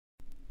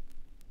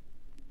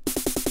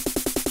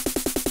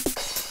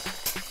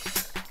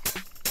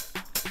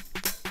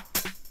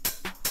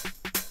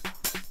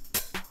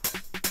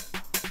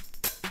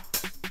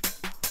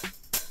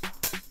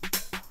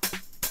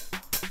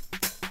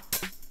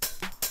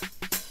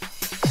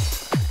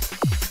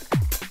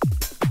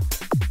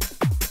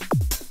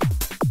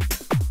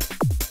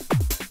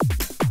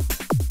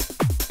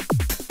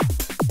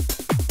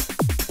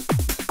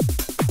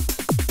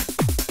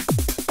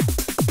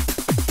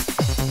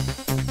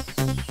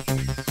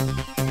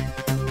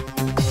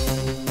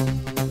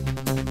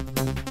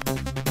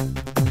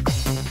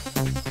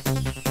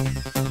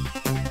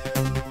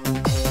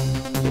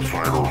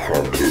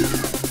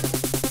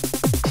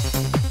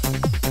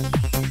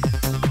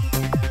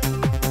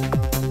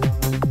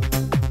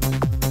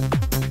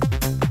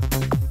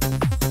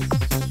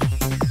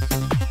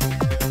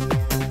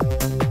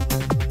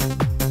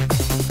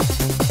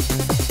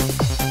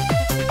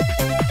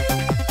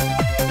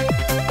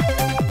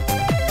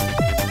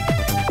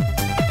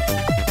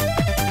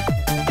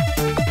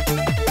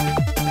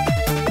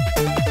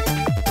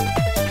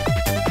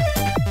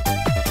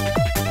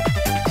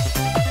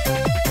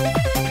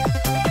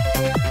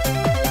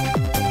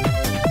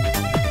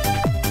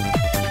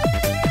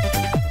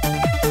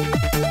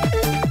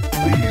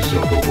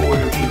of the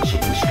voyages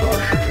of the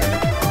Starship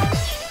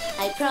Enterprise.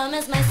 I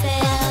promise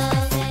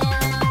myself,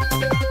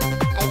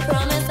 I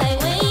promise I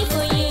wait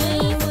for you,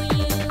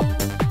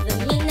 the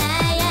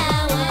midnight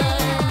hour.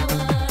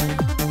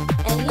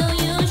 I know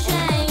you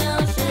shine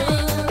your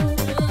through.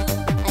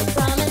 I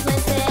promise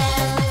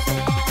myself,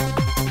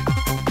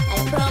 I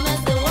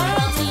promise the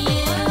world to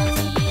you.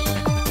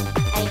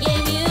 I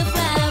gave you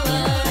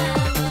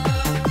flowers,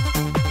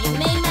 you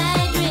made my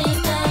dreams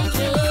come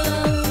true.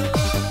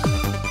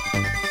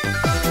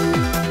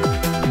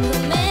 For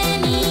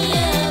many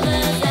of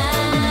us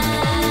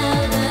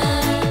out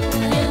there,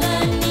 feel the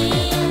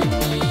need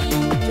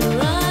to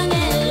run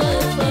and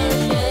look for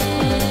shelter.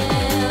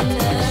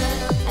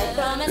 I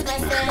promise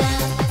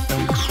myself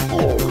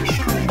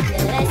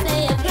that I say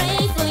I pray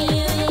for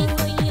you.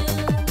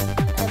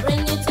 I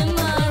bring you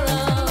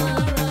tomorrow,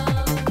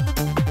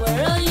 where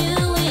all you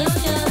wish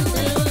come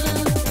true.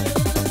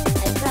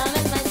 I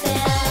promise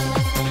myself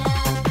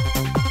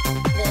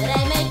that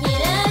I make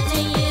it up to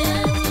you,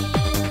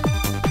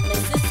 my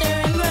sister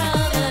and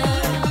brother.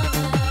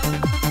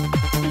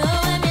 Know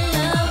I'm in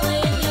love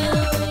with you.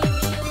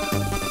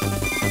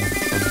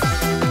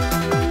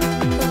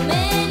 For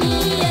many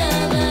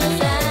of us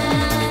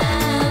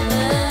out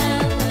there,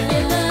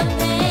 feel the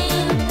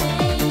pain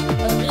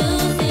of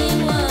losing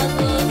what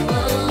was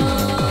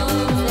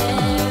once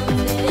there.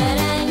 That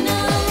I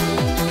know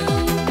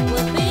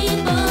what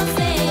people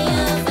say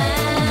about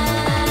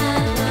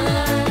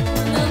her.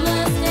 No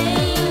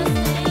mistakes,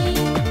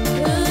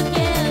 who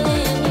can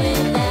live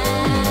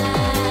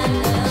without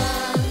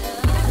love?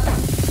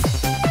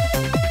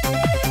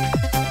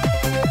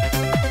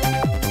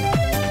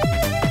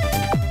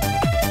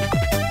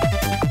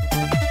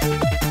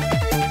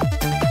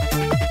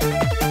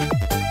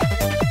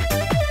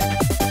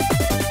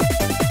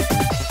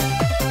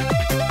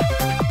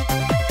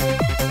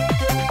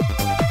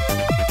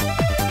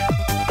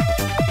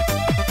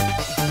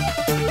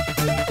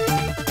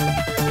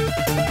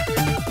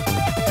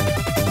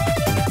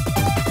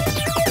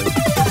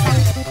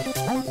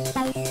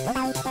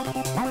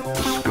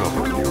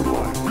 Discover new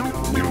life,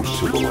 new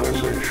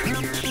civilization.